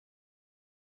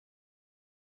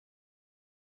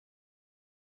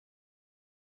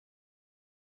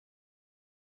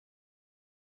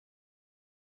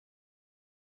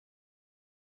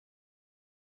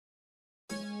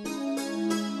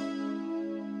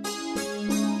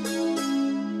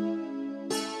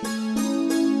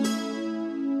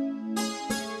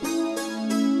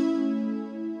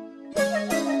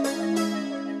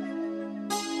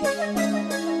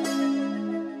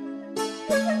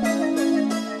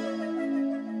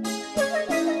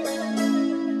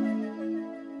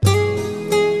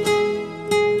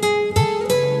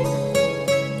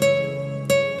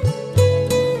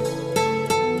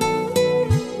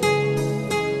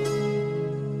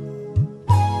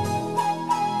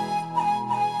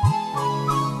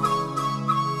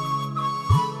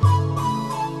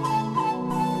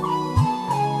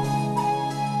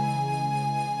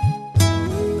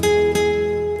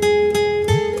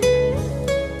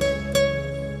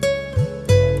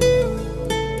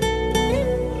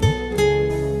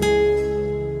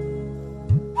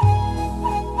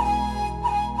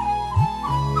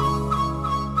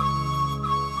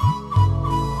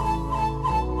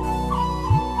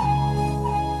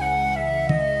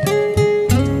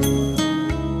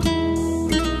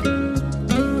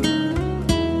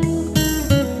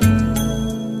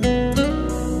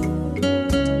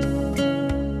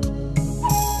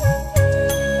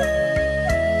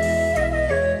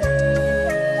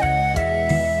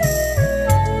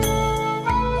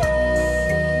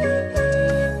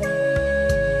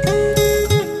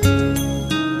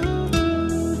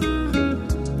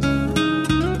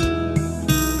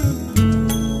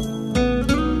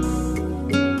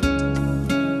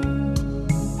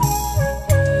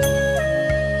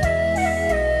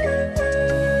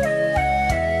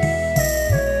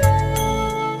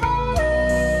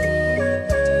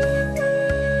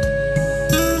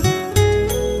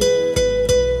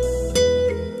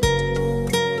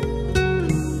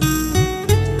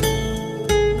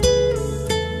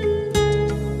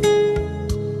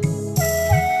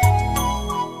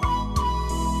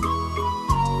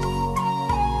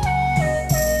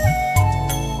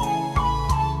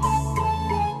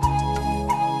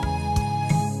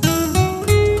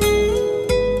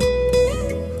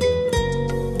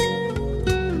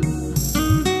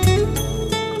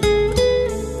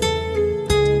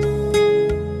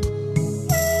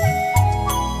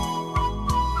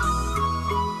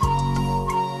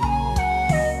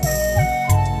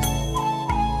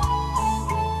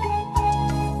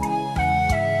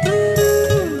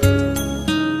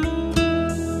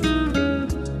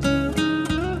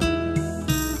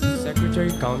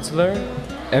Parliamentary Councillor,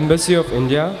 Embassy of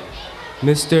India,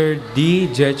 Mr. D.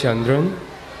 Jayachandran,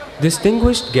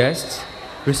 distinguished guests,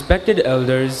 respected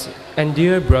elders, and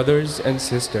dear brothers and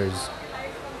sisters.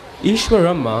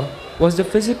 Easwaramma was the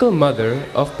physical mother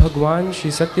of Bhagwan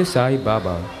Sri Satya Sai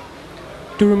Baba.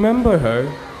 To remember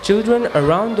her, children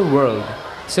around the world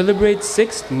celebrate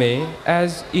 6th May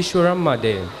as Easwaramma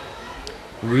Day.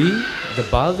 We, the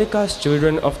Bal Vikas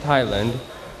children of Thailand,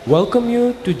 welcome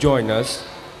you to join us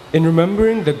in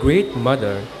remembering the great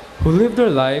mother who lived her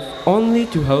life only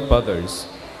to help others.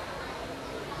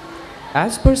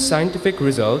 As per scientific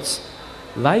results,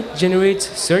 light generates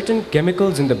certain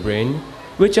chemicals in the brain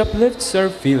which uplifts our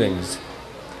feelings.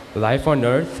 Life on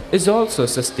earth is also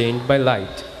sustained by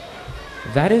light.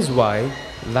 That is why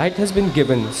light has been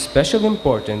given special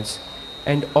importance,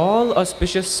 and all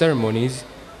auspicious ceremonies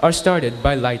are started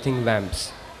by lighting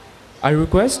lamps. I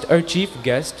request our chief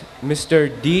guest, Mr.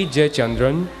 D.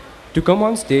 Jayachandran, to come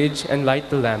on stage and light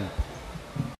the lamp.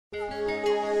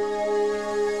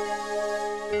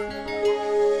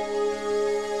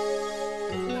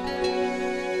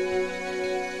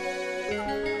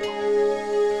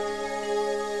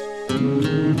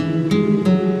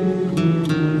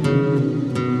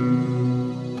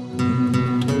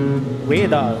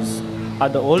 Vedas are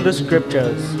the oldest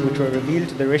scriptures which were revealed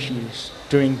to the rishis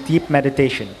during deep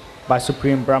meditation by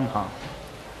Supreme Brahma.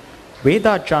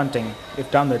 Veda chanting, if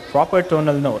done with proper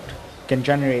tonal note, can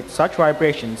generate such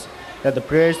vibrations that the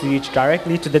prayers reach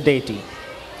directly to the deity,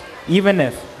 even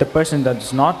if the person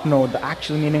does not know the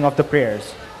actual meaning of the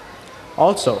prayers.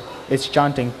 Also, its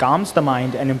chanting calms the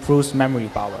mind and improves memory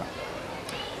power.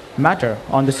 Matter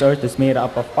on this earth is made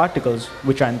up of particles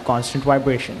which are in constant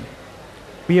vibration.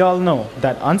 We all know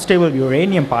that unstable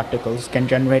uranium particles can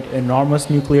generate enormous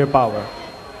nuclear power.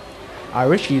 Our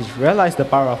rishis realized the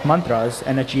power of mantras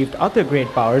and achieved other great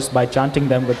powers by chanting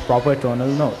them with proper tonal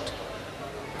note.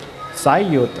 Sai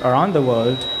youth around the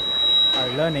world are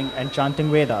learning and chanting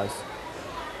Vedas.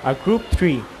 Our Group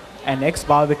 3 and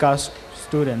ex-Bal Vikas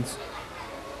students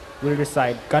will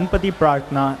recite Ganpati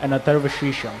Prarthana and Atharva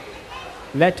Shrisham.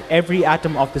 Let every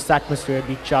atom of this atmosphere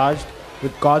be charged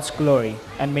with God's glory,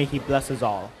 and may He bless us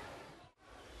all.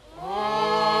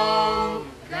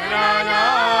 Om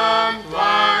Gananam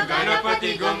Tva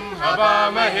Ganapatigum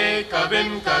Havamahe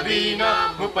Kavim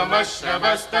Kavina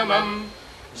Mupamashravastamam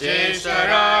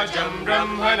Jesharajam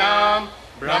Brahmanam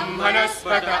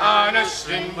Brahmanaspata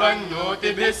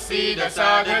Anashrinvannotibhis Sida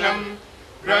Sadhanam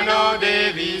Prano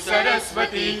Devi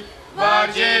Saraswati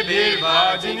Varjebhir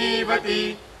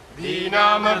Vajinivati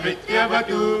Dhinama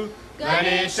Vityavatu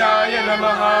Ganeshaya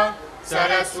Namaha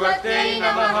Saraswate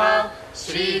Namaha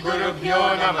Shri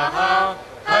Gurubhyo Namaha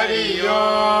Hari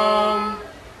Om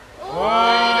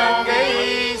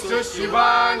Oinangai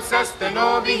Sushivan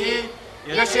Sastanobhihi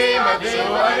Yashema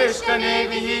Devo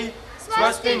Arishtanevihi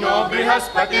Swasti no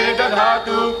Brihaspati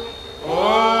Dadhatu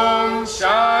Om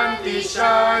Shanti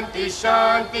Shanti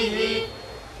Shanti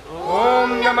Om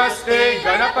Namaste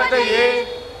Ganapataye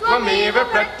Tvameva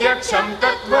Pratyaksham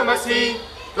Tattvamasi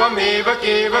Tvameva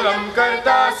Kevalam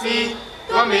Kartasi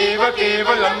Tvameva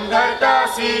Kevalam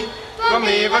Dhartasi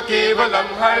Tvameva Kevalam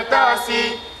Hartasi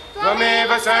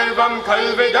Tvameva Sarvam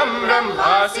Khalvidam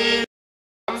Brahmasi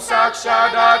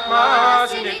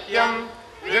Sakshadatmasi Nityam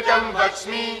Ritam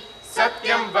Vakshmi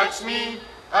Satyam Vakshmi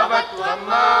Avatvam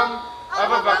Mam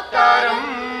Avavaktaram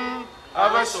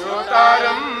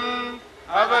Avashrotaram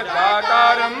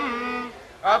Avadhataram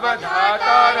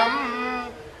Avadhataram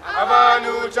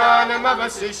Avanujanam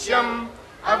avasishyam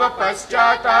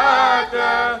avapaschatata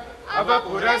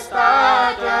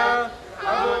avapurastata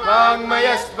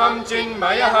avavangmayastvam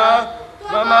chinmayaha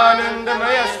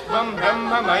tvamanandamayastvam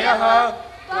brahmamayah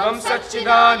tvam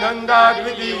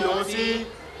satchidanandadvidiyosi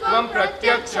tvam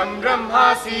pratyaksham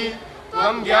brahmasi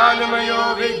tvam jnanamayo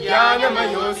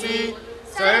vijnanamayosi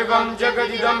sarvam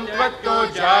jagadidam tvatto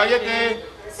jayate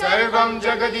sarvam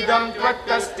jagadidam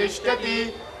tvattastishtati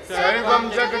Sarvam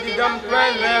Jagadidam Tva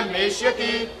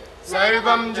Meshyati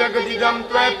Sarvam Jagadidam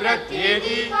Tva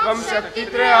Pratyeti Tvam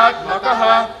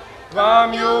Shaktitrayatmakaha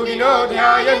Tvam Yogino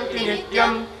Dhyayanti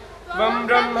Nityam Tvam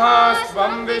Brahmas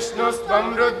Tvam Vishnus Tvam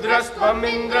Rudras Tvam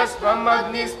Indras Tvam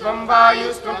Agnis Tvam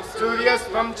Vayus Tvam Suryas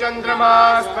Tvam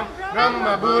Chandramas Tvam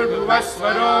Brahma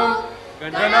Bhurvasvarom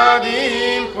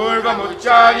Ganadim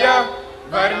Purvamucharya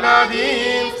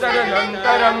Varnadim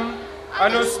Saranantaram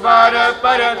Anusvara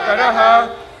Parataraha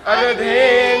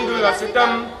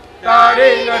Aradhendulasitam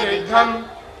Tarena Ridham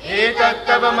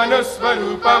Etattava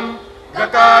Manusvarupam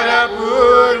Gakara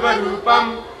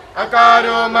Purvarupam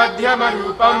Akaro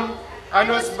Madhyamarupam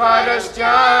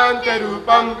Anusvarashchanta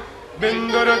Rupam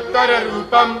Binduruttara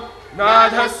Rupam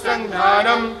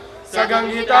नाथसन्धानं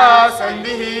सगंहिता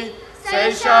सन्धिः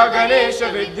सैषा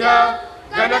गणेशविद्या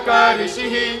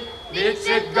गणकऋषिः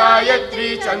दीक्षित गायत्री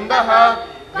छन्दः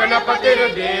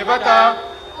गणपतिर्देवता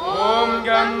ॐ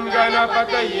गं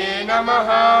गणपतये नमः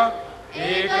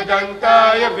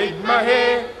एकदन्ताय विद्महे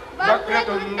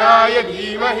वक्रतुण्डाय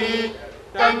धीमहि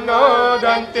तन्नो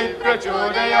दन्तिः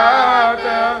प्रचोदयात्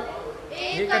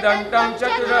एकदन्तं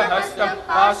चतुरहस्तं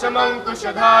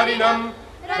पाशमङ्कुशधारिणं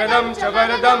गदं च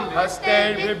वरदं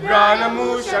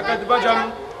हस्तैर्बिभ्राणमूषकध्वजं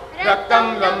रक्तं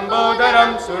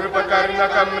लम्बोदरं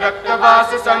शूर्पकर्णकं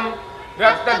रक्तवाससं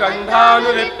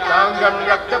रक्तगन्धानुलिप्ताङ्गं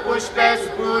रक्तपुष्पैः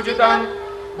सुपूजितं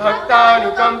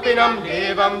भक्तानुकम्पिनं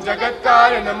देवं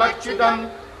जगत्कारणमच्युतम्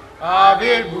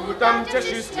आविर्भूतं च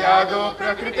शिष्यादो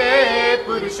प्रकृते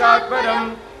पुरुषात्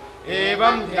परम्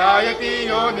एवं ध्यायति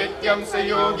यो नित्यं स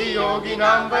योगी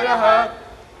योगिनां वरः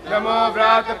नमो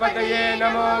व्रातपतये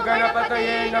नमो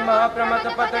गणपतये नमः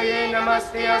प्रमथपतये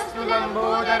नमस्ते अस्तु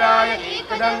लम्बोदराय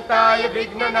एकदन्ताय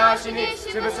विघ्ननाशिनि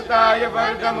शिवसुताय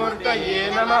वर्धमूर्तये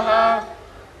नमः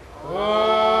ॐ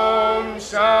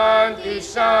शान्ति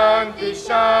शान्ति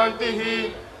शान्तिः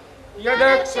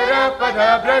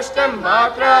यदक्षरपदभ्रष्टं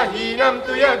मात्राहीनं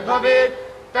तु यद्भवेत्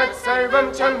तत्सर्वं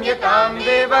क्षम्यतां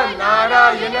देव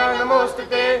नारायण नमोऽस्तु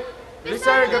ते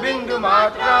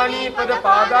विसर्गबिन्दुमात्राणि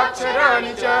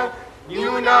पदपादाक्षराणि च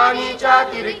न्यूनानि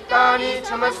चातिरिक्तानि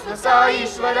क्षमस्व सा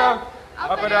ईश्वर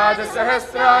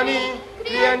अपराधसहस्राणि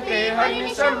क्रियन्ते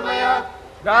हर्निशं मया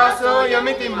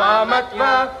दासोऽयमिति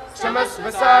मामत्वा क्षमस्व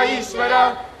सा ईश्वर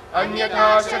अन्यथा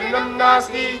शरणं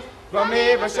नास्ति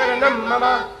त्वमेव शरणं मम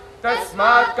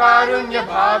तस्मात्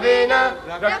कारुण्यभावेन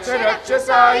रक्ष रक्ष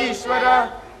सा ईश्वर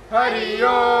हरि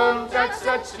ओम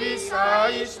तत्सत् Shri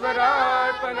Sai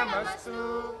ईश्वरार्पणमस्तु.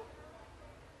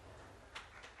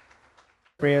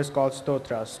 Prayers called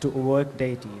stotras to evoke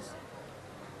deities.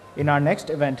 In our next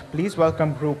event, please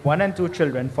welcome group 1 and 2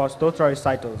 children for stotra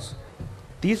recitals.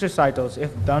 These recitals,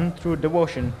 if done through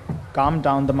devotion, calm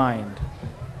down the mind.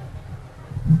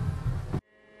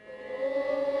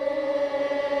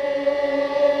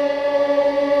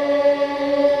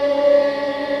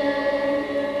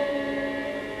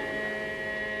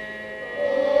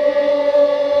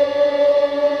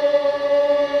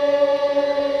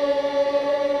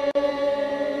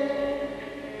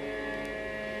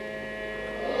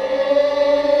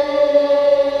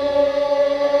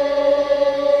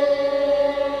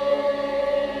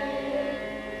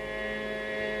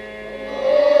 Oh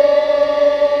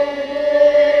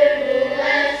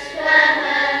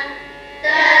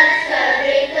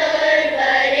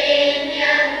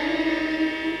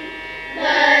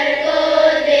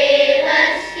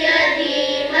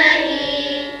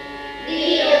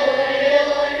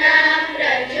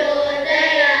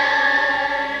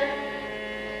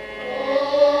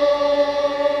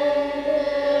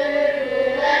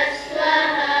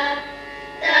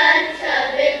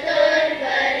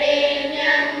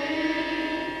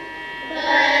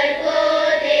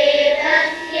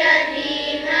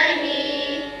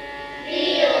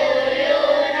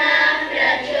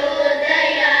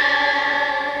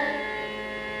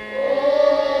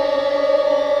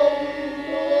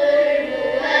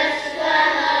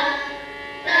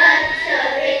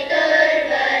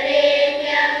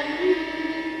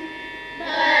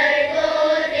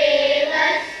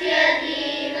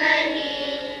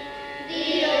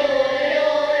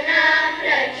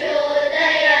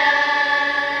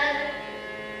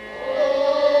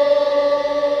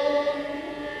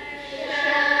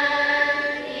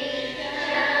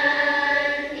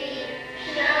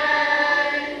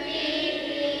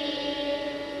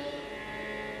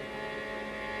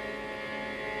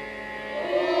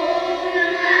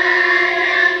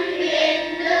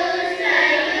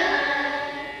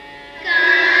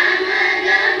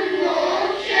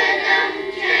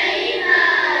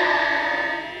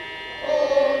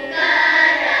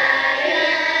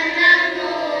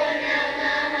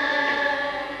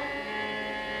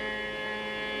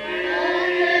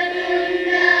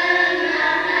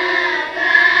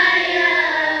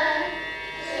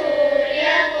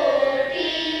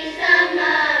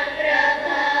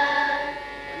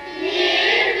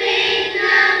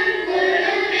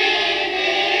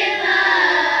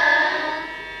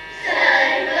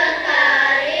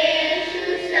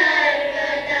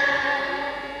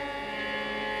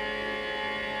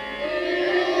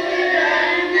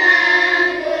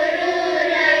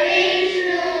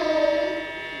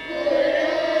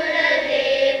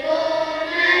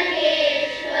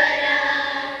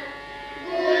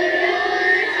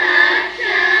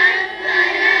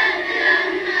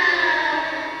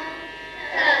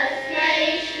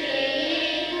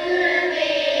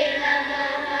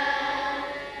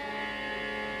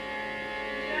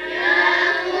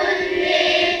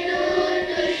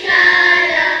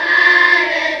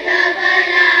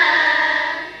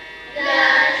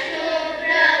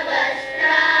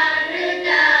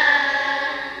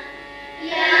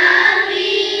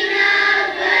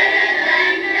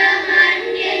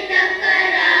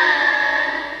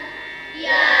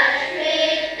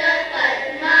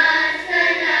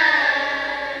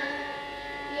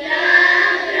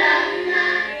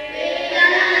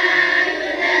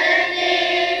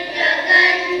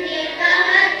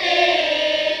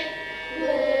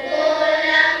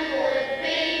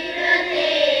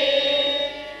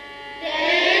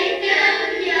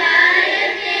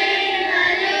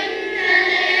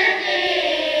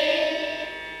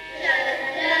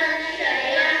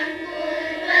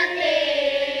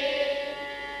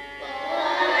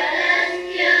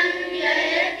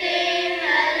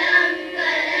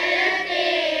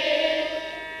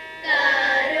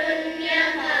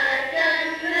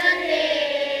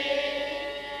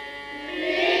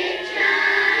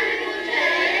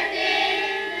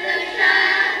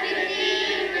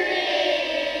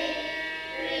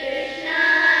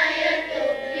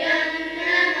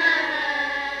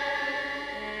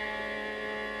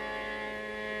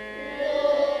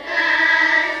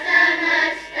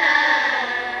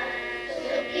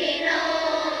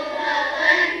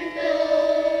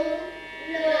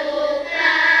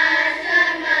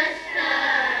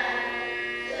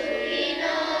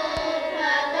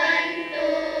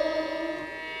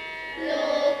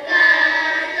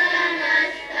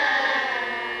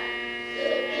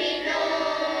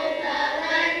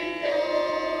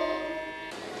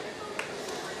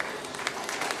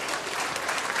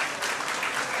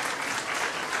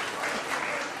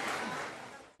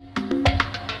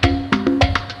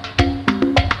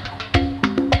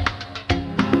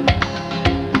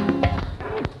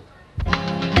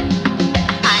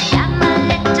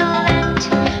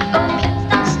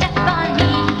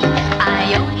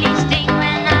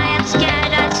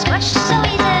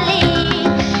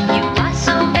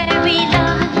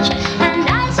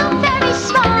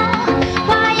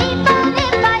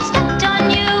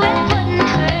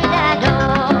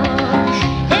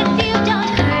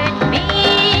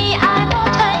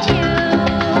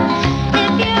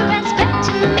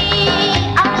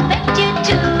I'll respect you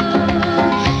too.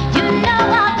 You know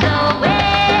I'll go away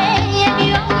if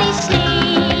you only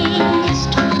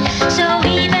sneezed. So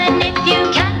even if you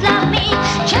can't love me,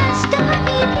 just love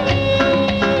me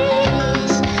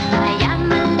please. I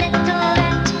am a little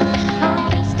rat, oh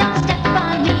please don't step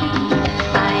on me.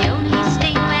 I only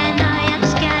sting when I am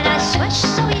scared, I swish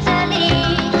so easily.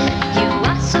 You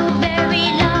are so very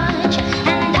large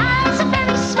and I so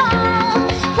very small.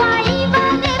 Why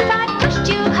even if I pushed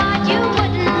you hard you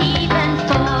wouldn't even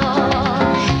fall.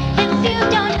 If you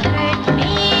don't hurt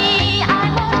me, I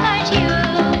won't hurt you.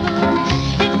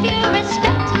 If you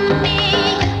respect me,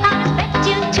 I'll respect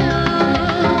you too.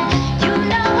 You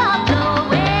know I'll go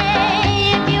away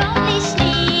if you only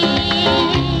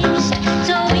sneezed.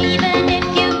 So even if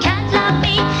you can't love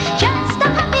me, just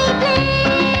love me please.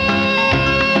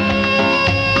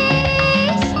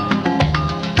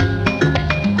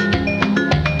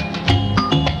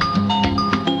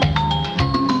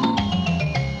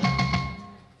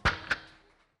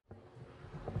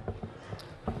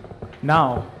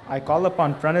 Now, I call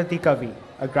upon Pranati Kavi,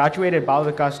 a graduated Bal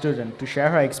Vikas student, to share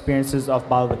her experiences of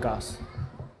Bal Vikas.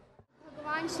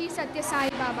 Bhagavan Shri Satya Sai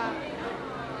Baba.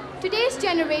 Today's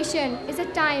generation is a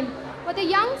time where the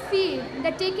young feel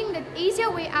that taking the easier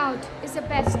way out is the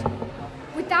best,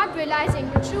 without realizing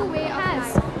the true way of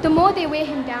life, the more they weigh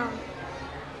him down.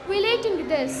 Relating to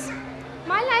this,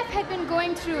 my life had been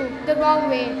going through the wrong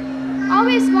way,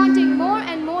 always wanting more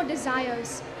and more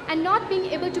desires and not being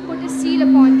able to put a seal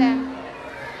upon them.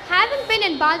 Having been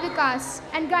in Bal Vikas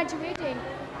and graduating,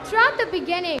 throughout the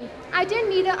beginning, I didn't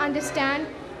neither understand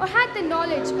or had the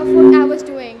knowledge of what I was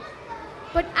doing.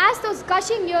 But as those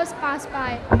gushing years passed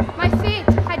by, my faith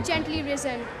had gently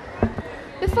risen.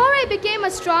 Before I became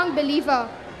a strong believer,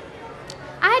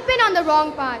 I had been on the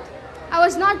wrong path. I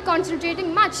was not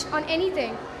concentrating much on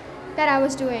anything that I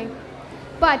was doing.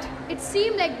 But it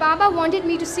seemed like Baba wanted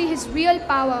me to see his real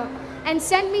power and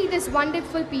sent me these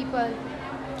wonderful people.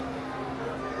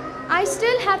 I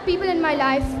still have people in my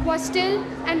life who are still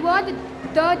and were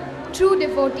the true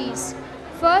devotees.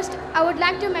 First, I would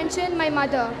like to mention my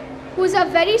mother, who is a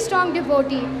very strong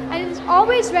devotee and is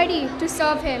always ready to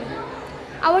serve him.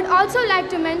 I would also like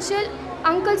to mention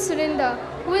Uncle Surinder,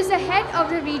 who is the head of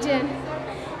the region.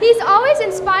 He is always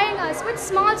inspiring us with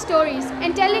small stories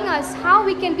and telling us how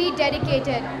we can be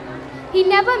dedicated. He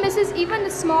never misses even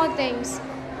the small things.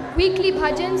 Weekly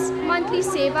bhajans, monthly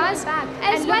sevas,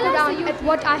 as well as at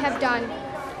what I have done.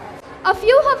 A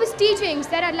few of his teachings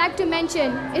that I'd like to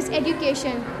mention is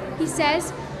education. He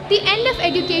says, the end of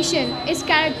education is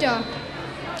character.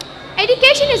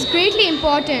 Education is greatly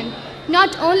important,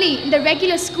 not only in the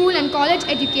regular school and college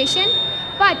education,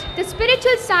 but the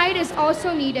spiritual side is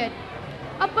also needed.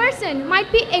 A person might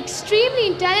be extremely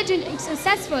intelligent and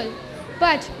successful,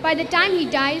 but by the time he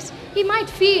dies, he might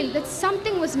feel that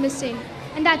something was missing,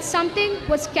 and that something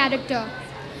was character.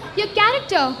 Your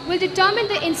character will determine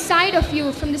the inside of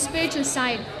you from the spiritual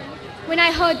side. When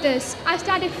I heard this, I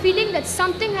started feeling that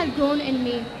something had grown in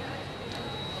me.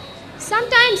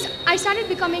 Sometimes I started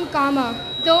becoming calmer,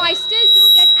 though I still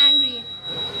do get angry.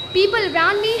 People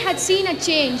around me had seen a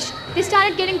change. They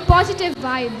started getting positive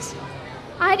vibes.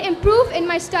 I had improved in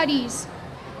my studies.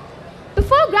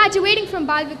 Before graduating from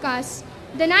Bal Vikas,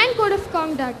 the 9 code of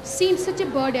conduct seemed such a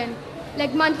burden,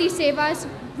 like monthly sevas,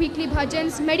 weekly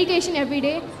bhajans, meditation every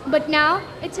day, but now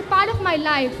it's a part of my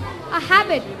life, a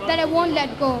habit that I won't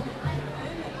let go.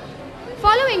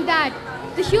 Following that,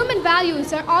 the human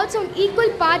values are also an equal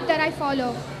part that I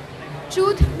follow.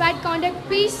 Truth, right conduct,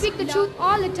 peace, speak the truth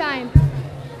all the time,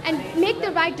 and make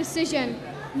the right decision.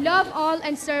 Love all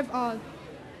and serve all.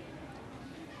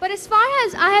 But as far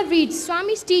as I have reached,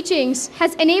 Swami's teachings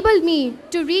has enabled me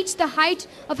to reach the height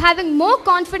of having more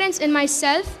confidence in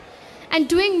myself and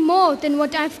doing more than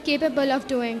what I'm capable of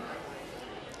doing.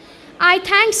 I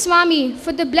thank Swami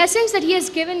for the blessings that he has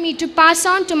given me to pass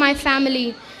on to my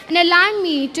family and allowing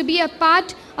me to be a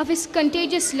part of his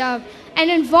contagious love and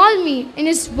involve me in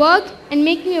his work and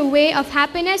make me a way of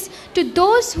happiness to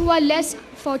those who are less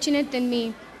fortunate than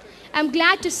me. I'm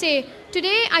glad to say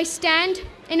today I stand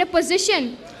in a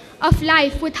position of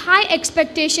life with high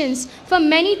expectations for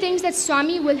many things that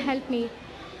Swami will help me.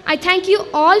 I thank you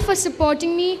all for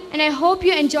supporting me and I hope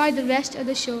you enjoy the rest of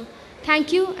the show.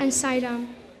 Thank you and Sai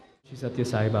Ram. Shri Satya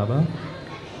Sai Baba.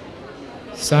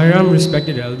 Sai Ram,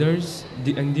 respected elders,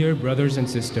 and dear brothers and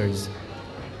sisters.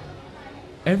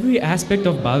 Every aspect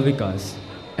of Bal Vikas,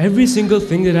 every single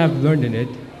thing that I've learned in it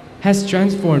has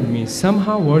transformed me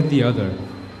somehow or the other.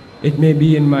 It may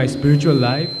be in my spiritual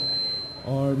life,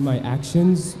 or my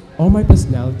actions, or my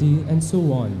personality, and so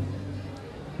on.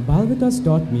 Bal Vikas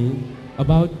taught me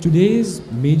about today's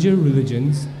major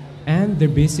religions and their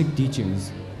basic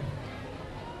teachings.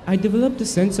 I developed a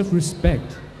sense of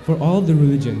respect for all the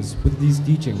religions with these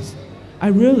teachings. I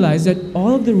realized that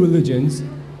all of the religions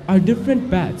are different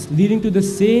paths leading to the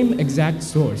same exact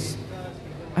source.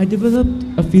 I developed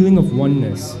a feeling of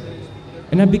oneness,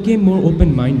 and I became more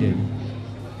open-minded.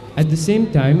 At the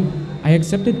same time, I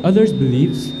accepted others'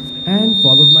 beliefs and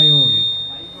followed my own.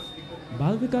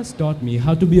 Balvikas taught me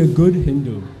how to be a good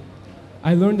Hindu.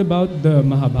 I learned about the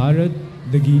Mahabharata,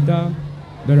 the Gita,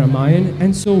 the Ramayana,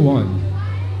 and so on.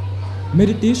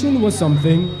 Meditation was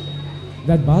something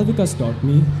that Balvikas taught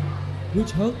me,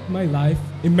 which helped my life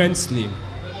immensely.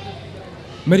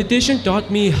 Meditation taught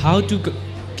me how to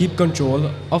keep control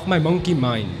of my monkey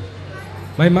mind.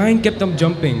 My mind kept on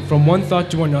jumping from one thought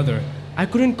to another. I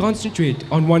couldn't concentrate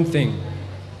on one thing.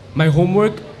 My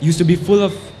homework used to be full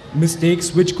of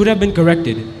mistakes which could have been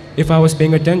corrected if I was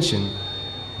paying attention.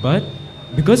 But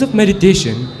because of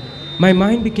meditation, my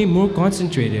mind became more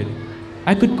concentrated.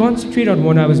 I could concentrate on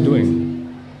what I was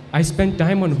doing. I spent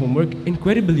time on homework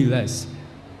incredibly less.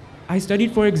 I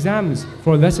studied for exams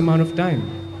for a less amount of time.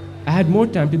 I had more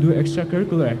time to do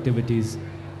extracurricular activities.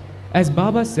 As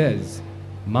Baba says,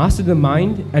 master the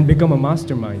mind and become a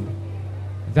mastermind.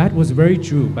 That was very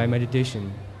true by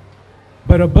meditation.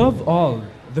 But above all,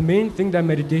 the main thing that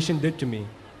meditation did to me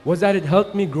was that it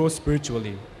helped me grow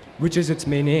spiritually, which is its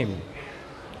main aim.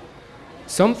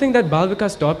 Something that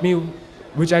Balvikas taught me,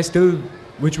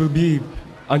 which will be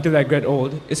until I get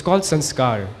old, is called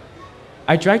sanskar.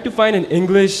 I tried to find an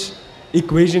English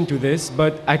equation to this,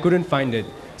 but I couldn't find it.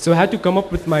 So I had to come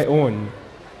up with my own.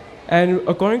 And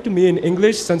according to me, in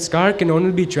English, sanskar can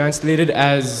only be translated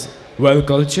as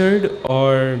well-cultured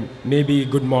or maybe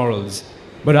good morals.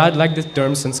 But I'd like the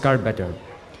term sanskar better.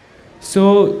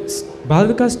 So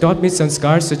Balvikas taught me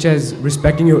sanskars such as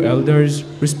respecting your elders,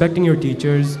 respecting your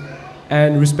teachers,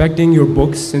 and respecting your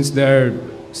books since they're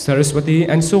Saraswati,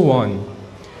 and so on.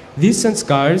 These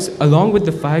sanskars, along with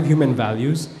the 5 human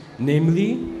values,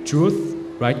 namely truth,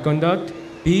 right conduct,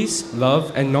 peace,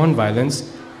 love, and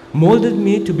non-violence, molded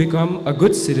me to become a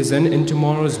good citizen in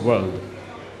tomorrow's world.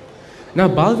 Now,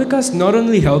 Balvikas not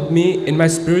only helped me in my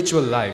spiritual life,